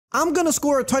I'm gonna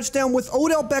score a touchdown with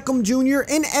Odell Beckham Jr.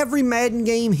 in every Madden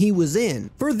game he was in.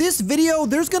 For this video,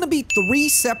 there's gonna be 3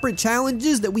 separate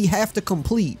challenges that we have to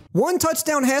complete. One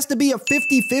touchdown has to be a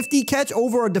 50-50 catch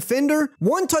over a defender.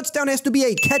 One touchdown has to be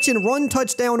a catch and run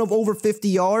touchdown of over 50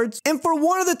 yards. And for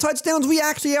one of the touchdowns, we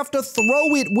actually have to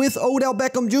throw it with Odell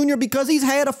Beckham Jr. because he's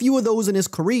had a few of those in his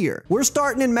career. We're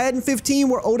starting in Madden 15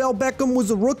 where Odell Beckham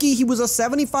was a rookie. He was a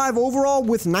 75 overall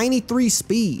with 93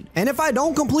 speed. And if I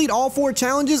don't complete all 4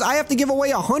 challenges, I have to give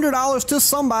away $100 to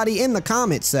somebody in the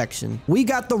comment section. We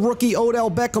got the rookie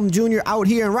Odell Beckham Jr. out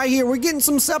here, and right here we're getting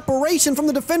some separation from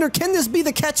the defender. Can this be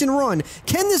the catch and run?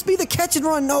 Can this be the catch and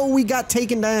run? No, we got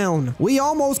taken down. We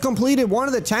almost completed one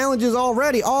of the challenges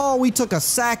already. Oh, we took a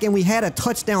sack and we had a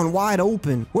touchdown wide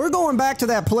open. We're going back to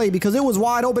that play because it was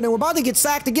wide open and we're about to get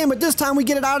sacked again, but this time we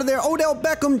get it out of there. Odell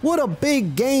Beckham, what a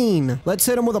big gain. Let's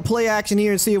hit him with a play action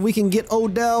here and see if we can get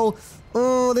Odell.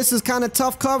 Oh, this is kind of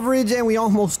tough coverage, and we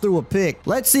almost threw a pick.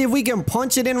 Let's see if we can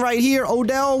punch it in right here.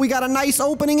 Odell, we got a nice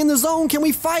opening in the zone. Can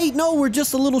we fight? No, we're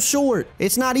just a little short.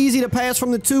 It's not easy to pass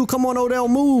from the 2. Come on, Odell,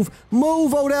 move.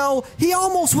 Move, Odell. He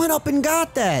almost went up and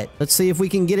got that. Let's see if we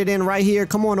can get it in right here.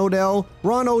 Come on, Odell.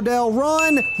 Run, Odell,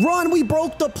 run. Run. We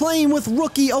broke the plane with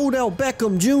rookie Odell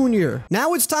Beckham Jr.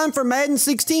 Now it's time for Madden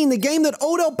 16, the game that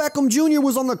Odell Beckham Jr.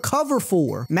 was on the cover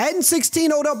for. Madden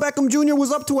 16, Odell Beckham Jr.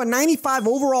 was up to a 95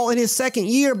 overall in his second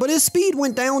year, but his speed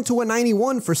went down to a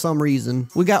 91 for some reason.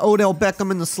 We got Odell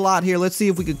Beckham in the slot here. Let's see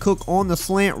if we can cook on the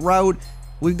slant route.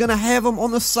 We're going to have him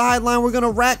on the sideline. We're going to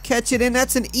rat catch it, and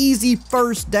that's an easy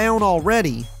first down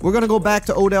already. We're going to go back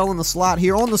to Odell in the slot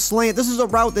here on the slant. This is a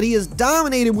route that he has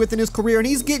dominated with in his career, and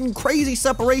he's getting crazy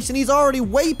separation. He's already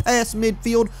way past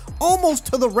midfield, almost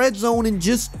to the red zone in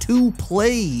just 2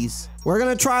 plays. We're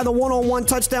going to try the one-on-one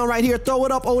touchdown right here. Throw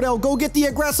it up, Odell. Go get the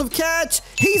aggressive catch.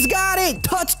 He's got it.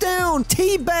 Touchdown.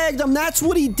 Teabagged him. That's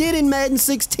what he did in Madden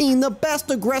 16. The best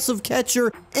aggressive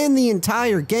catcher in the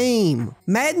entire game.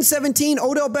 Madden 17,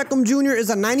 Odell Beckham Jr.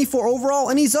 is a 94 overall,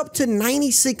 and he's up to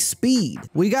 96 speed.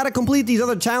 We got to complete these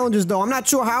other challenges, though. I'm not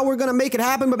sure how we're going to make it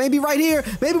happen, but maybe right here,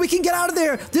 maybe we can get out of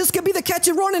there. This could be the catch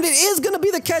and run, and it is going to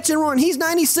be the catch and run. He's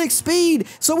 96 speed,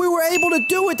 so we were able to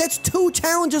do it. That's 2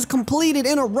 challenges completed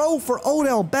in a row for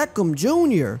Odell Beckham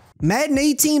Jr. Madden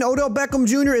 18, Odell Beckham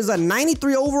Jr. is a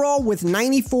 93 overall with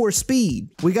 94 speed.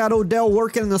 We got Odell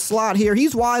working in the slot here.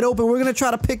 He's wide open. We're going to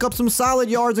try to pick up some solid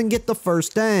yards and get the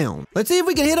first down. Let's see if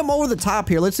we can hit him over the top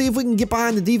here. Let's see if we can get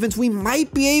behind the defense. We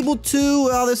might be able to.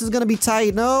 Oh, this is going to be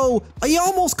tight. No. Oh, he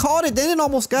almost caught it. Then it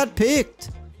almost got picked.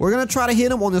 We're going to try to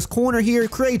hit him on this corner here.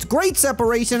 Creates great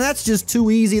separation. That's just too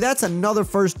easy. That's another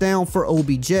first down for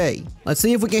OBJ. Let's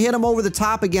see if we can hit him over the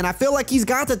top again. I feel like he's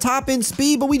got the top end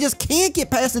speed, but we just can't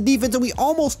get past the defense, and we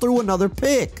almost threw another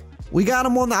pick. We got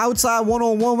him on the outside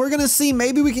one-on-one. We're going to see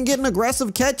maybe we can get an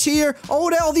aggressive catch here.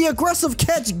 Odell, the aggressive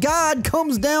catch god,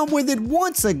 comes down with it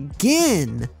once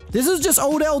again. This is just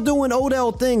Odell doing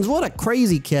Odell things. What a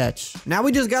crazy catch. Now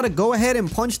we just got to go ahead and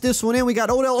punch this one in. We got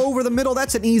Odell over the middle.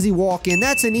 That's an easy walk-in.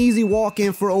 That's an easy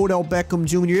walk-in for Odell Beckham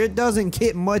Jr. It doesn't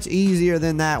get much easier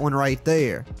than that one right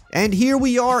there. And here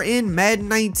we are in Madden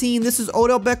 19. This is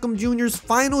Odell Beckham Jr.'s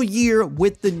final year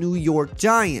with the New York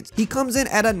Giants. He comes in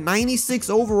at a 96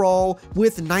 overall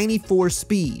with 94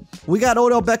 speed. We got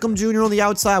Odell Beckham Jr. on the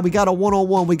outside. We got a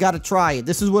one-on-one. We got to try it.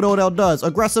 This is what Odell does.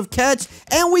 Aggressive catch,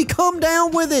 and we come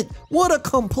down with it. What a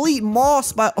complete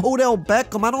moss by Odell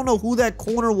Beckham. I don't know who that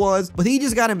corner was, but he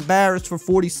just got embarrassed for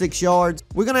 46 yards.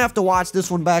 We're going to have to watch this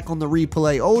one back on the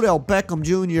replay. Odell Beckham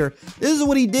Jr. This is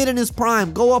what he did in his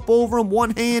prime. Go up over him,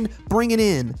 one hand, bring it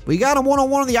in. We got him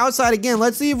one-on-one on the outside again.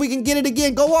 Let's see if we can get it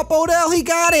again. Go up, Odell. He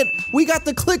got it. We got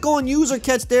the click on user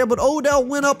catch there, but Odell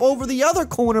went up over the other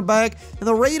cornerback, and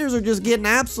the Raiders are just getting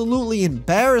absolutely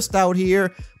embarrassed out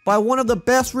here by one of the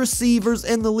best receivers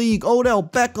in the league, Odell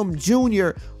Beckham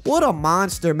Jr. What a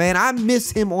monster, man. I miss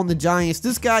him on the Giants.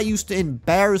 This guy used to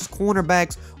embarrass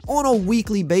cornerbacks on a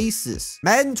weekly basis.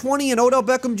 Madden 20 and Odell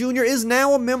Beckham Jr. is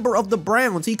now a member of the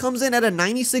Browns. He comes in at a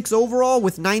 96 overall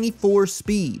with 94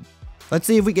 speed. Let's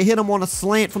see if we can hit him on a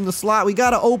slant from the slot. We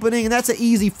got an opening, and that's an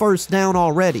easy first down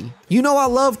already. You know I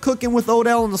love cooking with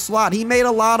Odell in the slot. He made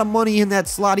a lot of money in that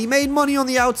slot. He made money on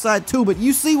the outside too, but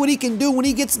you see what he can do when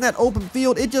he gets in that open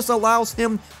field. It just allows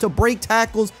him to break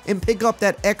tackles and pick up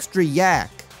that extra yak.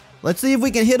 Let's see if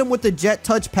we can hit him with the jet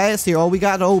touch pass here. Oh, we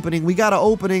got an opening. We got an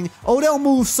opening. Odell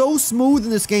moves so smooth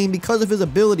in this game because of his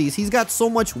abilities. He's got so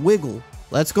much wiggle.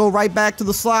 Let's go right back to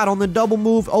the slot on the double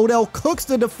move. Odell cooks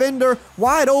the defender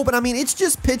wide open. I mean, it's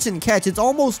just pitch and catch. It's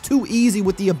almost too easy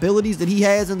with the abilities that he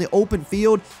has in the open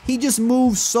field. He just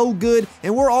moves so good,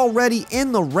 and we're already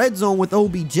in the red zone with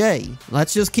OBJ.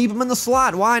 Let's just keep him in the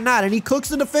slot. Why not? And he cooks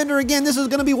the defender again. This is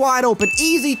going to be wide open.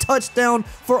 Easy touchdown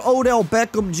for Odell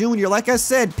Beckham Jr. Like I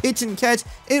said, pitch and catch.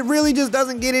 It really just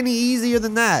doesn't get any easier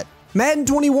than that. Madden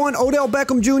 21, Odell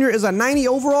Beckham Jr. is a 90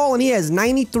 overall, and he has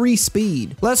 93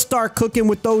 speed. Let's start cooking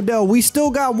with Odell. We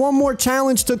still got one more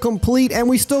challenge to complete, and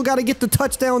we still got to get the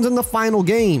touchdowns in the final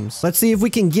games. Let's see if we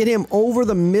can get him over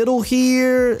the middle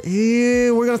here.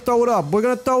 We're going to throw it up. We're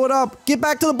going to throw it up. Get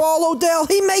back to the ball, Odell.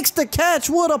 He makes the catch.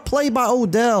 What a play by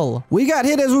Odell. We got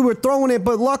hit as we were throwing it,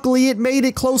 but luckily it made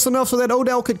it close enough so that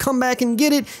Odell could come back and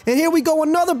get it. And here we go.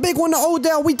 Another big one to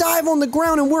Odell. We dive on the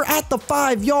ground, and we're at the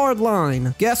 5-yard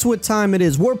line. Guess what time it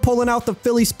is? We're pulling out the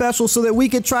Philly special so that we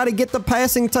could try to get the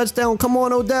passing touchdown. Come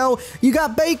on, Odell. You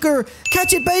got Baker.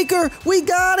 Catch it, Baker. We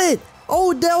got it.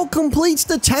 Odell completes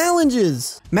the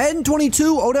challenges. Madden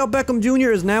 22, Odell Beckham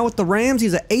Jr. is now with the Rams.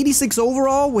 He's an 86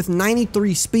 overall with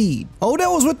 93 speed.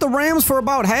 Odell was with the Rams for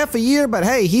about half a year, but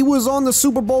hey, he was on the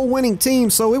Super Bowl winning team,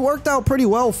 so it worked out pretty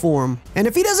well for him. And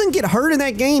if he doesn't get hurt in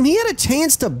that game, he had a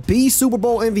chance to be Super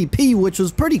Bowl MVP, which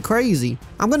was pretty crazy.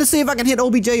 I'm going to see if I can hit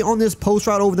OBJ on this post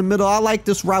route over the middle. I like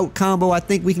this route combo. I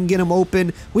think we can get him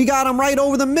open. We got him right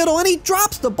over the middle, and he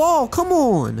drops the ball. Come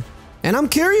on. And I'm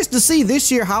curious to see this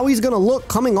year how he's going to look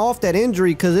coming off that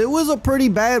injury, because it was a pretty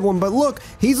bad one. But look,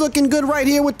 he's looking good right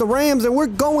here with the Rams, and we're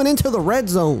going into the red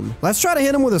zone. Let's try to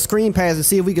hit him with a screen pass and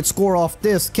see if we could score off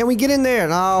this. Can we get in there?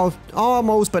 No,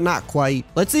 almost, but not quite.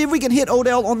 Let's see if we can hit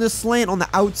Odell on this slant on the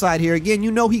outside here. Again,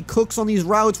 you know he cooks on these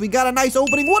routes. We got a nice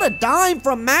opening. What a dime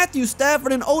from Matthew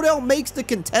Stafford, and Odell makes the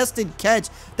contested catch.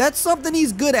 That's something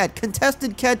he's good at.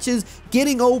 Contested catches,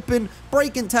 getting open,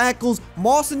 breaking tackles,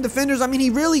 mossing defenders. I mean, he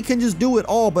really can just do it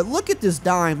all. But look at this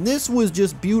dime. This was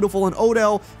just beautiful, and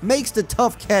Odell makes the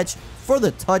tough catch for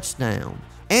the touchdown.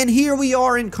 And here we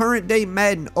are in current day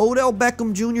Madden. Odell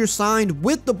Beckham Jr. signed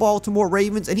with the Baltimore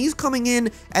Ravens, and he's coming in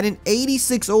at an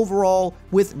 86 overall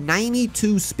with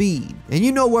 92 speed. And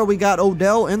you know where we got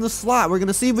Odell in the slot. We're going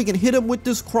to see if we can hit him with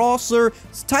this crosser.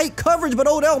 It's tight coverage, but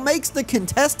Odell makes the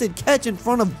contested catch in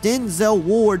front of Denzel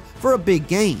Ward for a big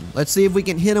gain. Let's see if we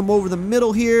can hit him over the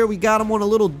middle here. We got him on a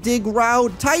little dig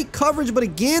route. Tight coverage, but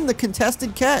again, the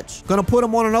contested catch. Going to put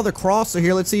him on another crosser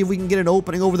here. Let's see if we can get an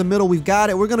opening over the middle. We've got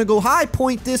it. We're going to go high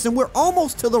point this, and we're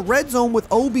almost to the red zone with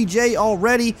OBJ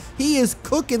already. He is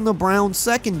cooking the Browns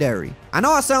secondary. I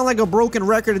know I sound like a broken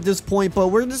record at this point, but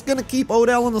we're just going to keep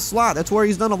Odell in the slot. That's where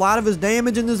he's done a lot of his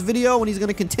damage in this video, and he's going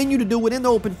to continue to do it in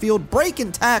the open field,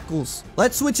 breaking tackles.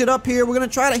 Let's switch it up here. We're going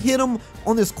to try to hit him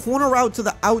on this corner route to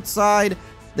the outside.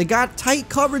 They got tight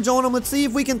coverage on him. Let's see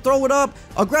if we can throw it up.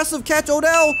 Aggressive catch.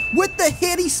 Odell with the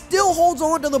hit. He still holds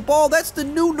on to the ball. That's the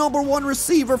new #1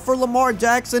 receiver for Lamar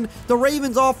Jackson. The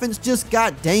Ravens offense just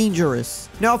got dangerous.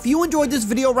 Now, if you enjoyed this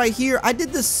video right here, I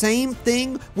did the same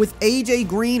thing with AJ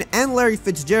Green and Larry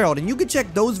Fitzgerald, and you can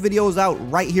check those videos out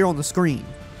right here on the screen.